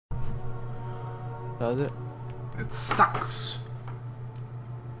Does it? It sucks.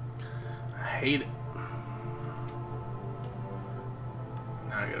 I hate it.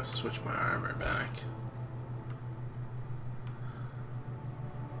 Now I gotta switch my armor back.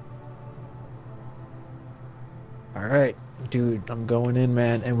 Alright, dude, I'm going in,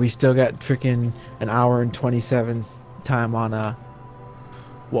 man, and we still got freaking an hour and 27 time on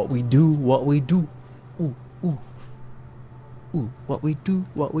what we do. Ooh, ooh, ooh, what we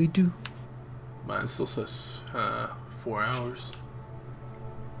do. Mine still says 4 hours.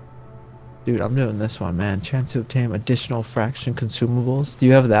 Dude, I'm doing this one, man. Chance to obtain additional fraction consumables. Do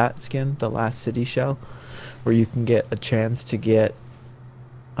you have that skin, the last city shell, where you can get a chance to get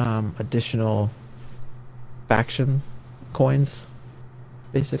additional faction coins,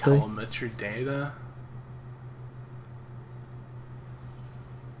 basically? Telemetry data?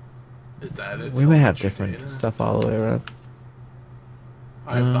 Is that it? We may have Telemetry different data? stuff all the way around.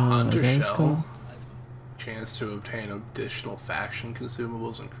 I have the Hunter is that what it's Shell. called? Chance to obtain additional faction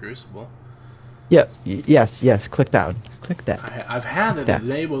consumables in Crucible. Yep. Yes. Click that one. Click that. I've had it That.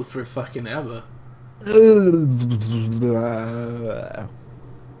 enabled for fucking ever.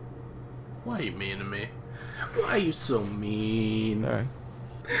 Why are you mean to me? Why are you so mean? Sorry.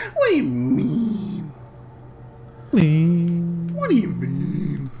 What do you mean? What do you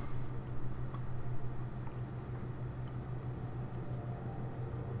mean?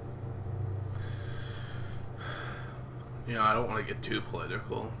 You know, I don't want to get too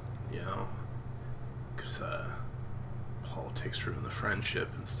political, you know, because politics ruin the friendship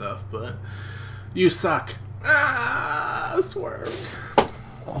and stuff, but you suck. Ah, swerved.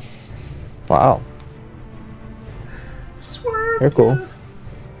 Wow. Swerved. You're cool.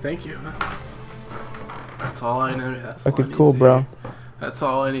 Thank you. That's all I know. That's all I Fucking need cool, to bro. hear. That's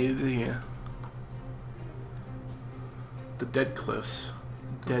all I needed to hear. The dead cliffs.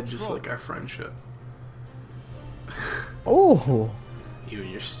 Dead just like our friendship. Oh. You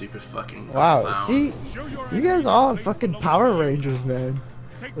and your stupid fucking Wow. clown. See, you guys all are fucking Power Rangers, man.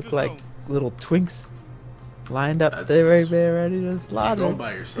 Look like little twinks lined up there, right there, ready to You're slaughter. going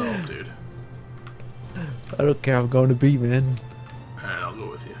by yourself, dude. I don't care. I'm going to beat, man. Alright, I'll go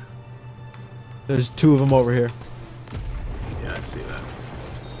with you. There's 2 of them over here. Yeah, I see that.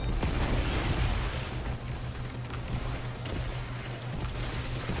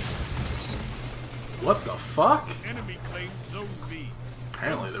 What the fuck? Enemy claims Zone B.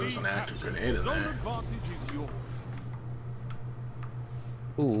 Apparently there was an active grenade in Zone there. advantage is yours.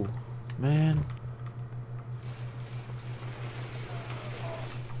 Ooh, man.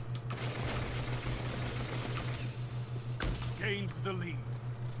 Gains the lead.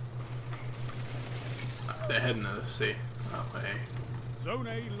 They're heading to the sea. Oh, hey. Zone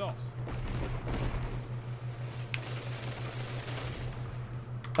A lost.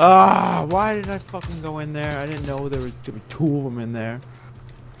 Ah, why did I fucking go in there? I didn't know there was gonna be 2 of them in there.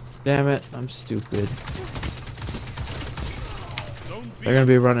 Damn it, I'm stupid. Zone B. They're gonna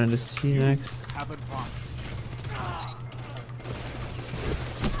be running to C next. Have advantage.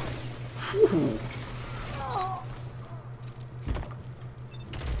 Whew.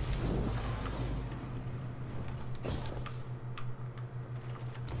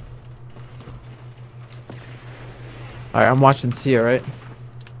 Alright, I'm watching C, alright?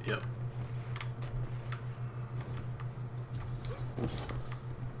 Yep.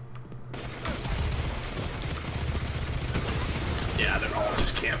 Yeah, they're all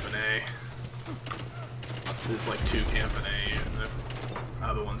just camping A. There's like 2 camping A, and the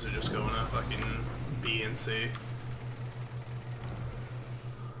other ones are just going to fucking B and C.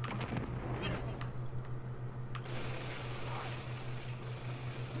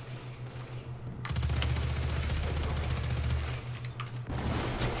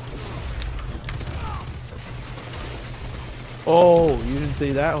 Oh, you didn't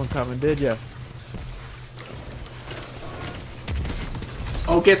see that one coming, did ya?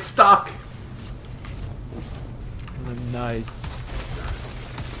 Oh, get stuck! Nice.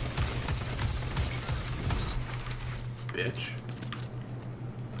 Bitch.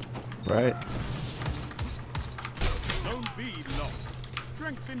 Right. Zone B lost.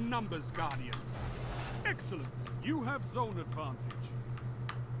 Strength in numbers, Guardian. Excellent. You have zone advantage.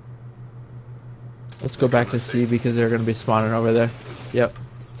 Let's go back to C because they're gonna be spawning over there. Yep.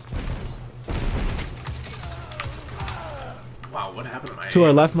 Wow, what happened to my To our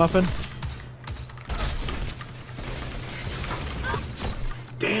aim? left, Muffin.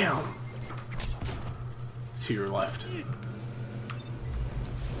 Damn! To your left.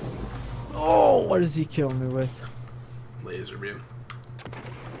 Oh, what does he kill me with? Laser beam.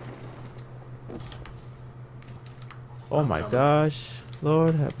 Oh my gosh.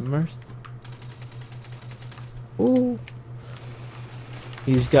 Lord have mercy. Ooh.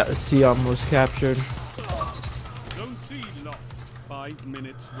 He's got C almost captured. Zone C lost. 5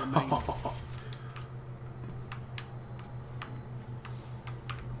 minutes remaining.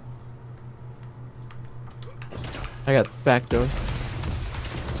 I got back door. You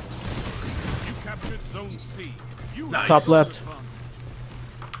captured Zone C. You Nice. Top left.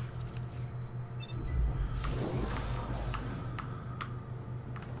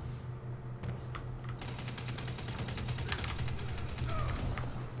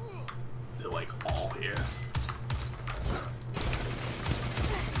 They're like all here.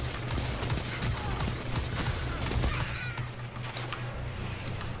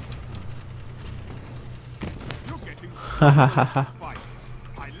 You're getting Ha ha ha ha. fight.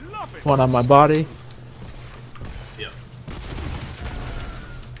 I love it. One on my body. Yep.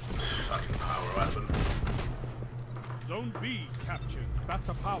 Fucking power weapon. Zone B captured. That's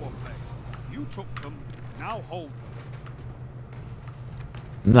a power play. You took them. Now hold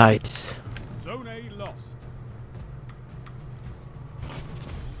them. Nice. Zone A lost.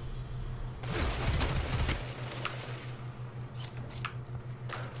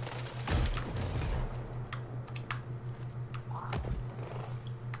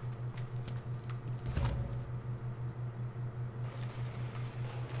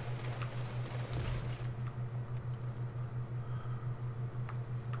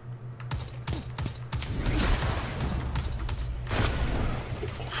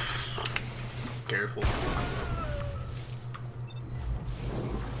 Careful.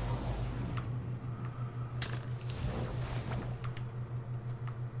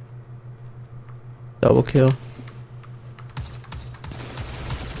 Double kill.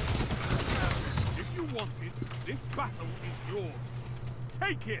 If you want it, this battle is yours.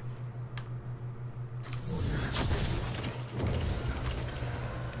 Take it.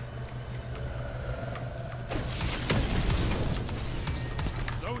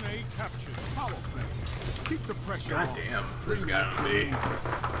 Zone A captured. Power play. Keep the pressure God on. damn, there's gotta be.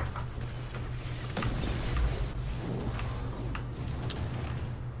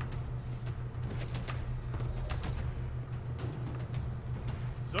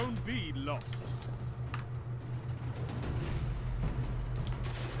 Zone B lost.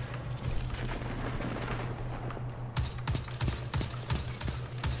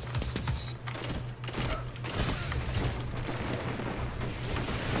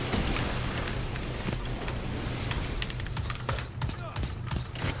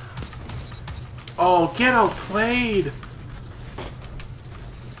 Oh, get outplayed!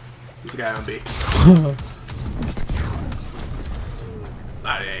 There's a guy on B.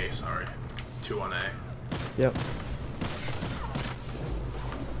 Not A, sorry. 2 on A. Yep.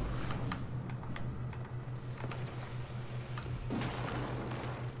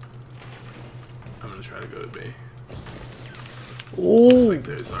 I'm gonna try to go to B. Ooh. Looks like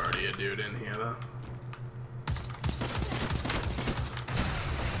there's already a dude in here though.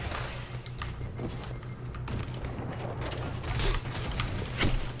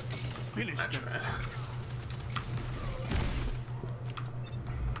 Finish I them. tried.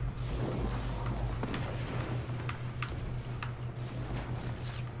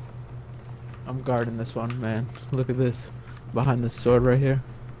 I'm guarding this one, man. Look at this. Behind this sword right here.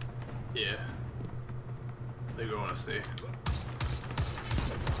 Yeah. They're going to see.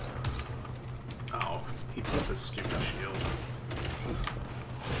 Oh, he put this stupid shield.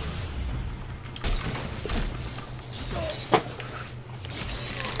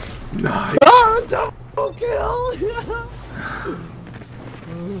 Nice. Oh, double kill!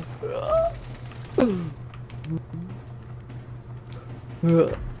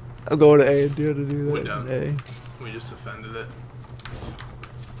 I'm going to A and D to do that. We're done. A. We just defended it.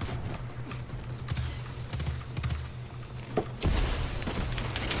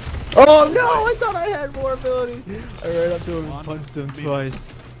 Oh no! I thought I had more ability. I ran up to him and punched him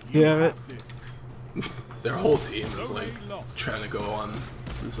twice. Damn it! Their whole team is like trying to go on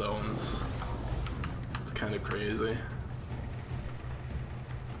zones. It's kind of crazy.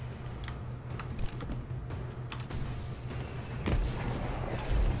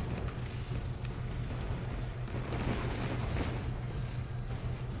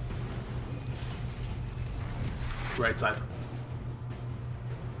 Right side.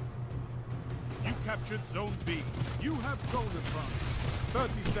 You captured Zone B. You have zone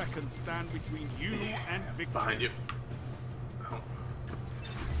advantage. 30 seconds stand between you and victory. Behind you. Oh.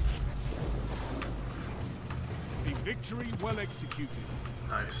 The victory well executed.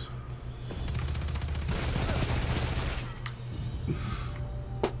 Nice.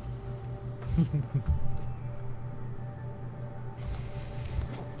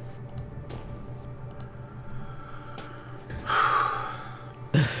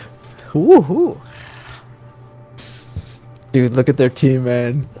 Woohoo! Dude, look at their team,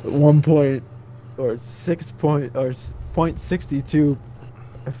 man. 1 point or 6 point or point 62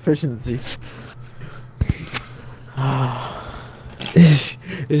 efficiency. His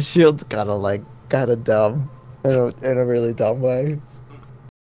shield's kinda dumb in a really dumb way.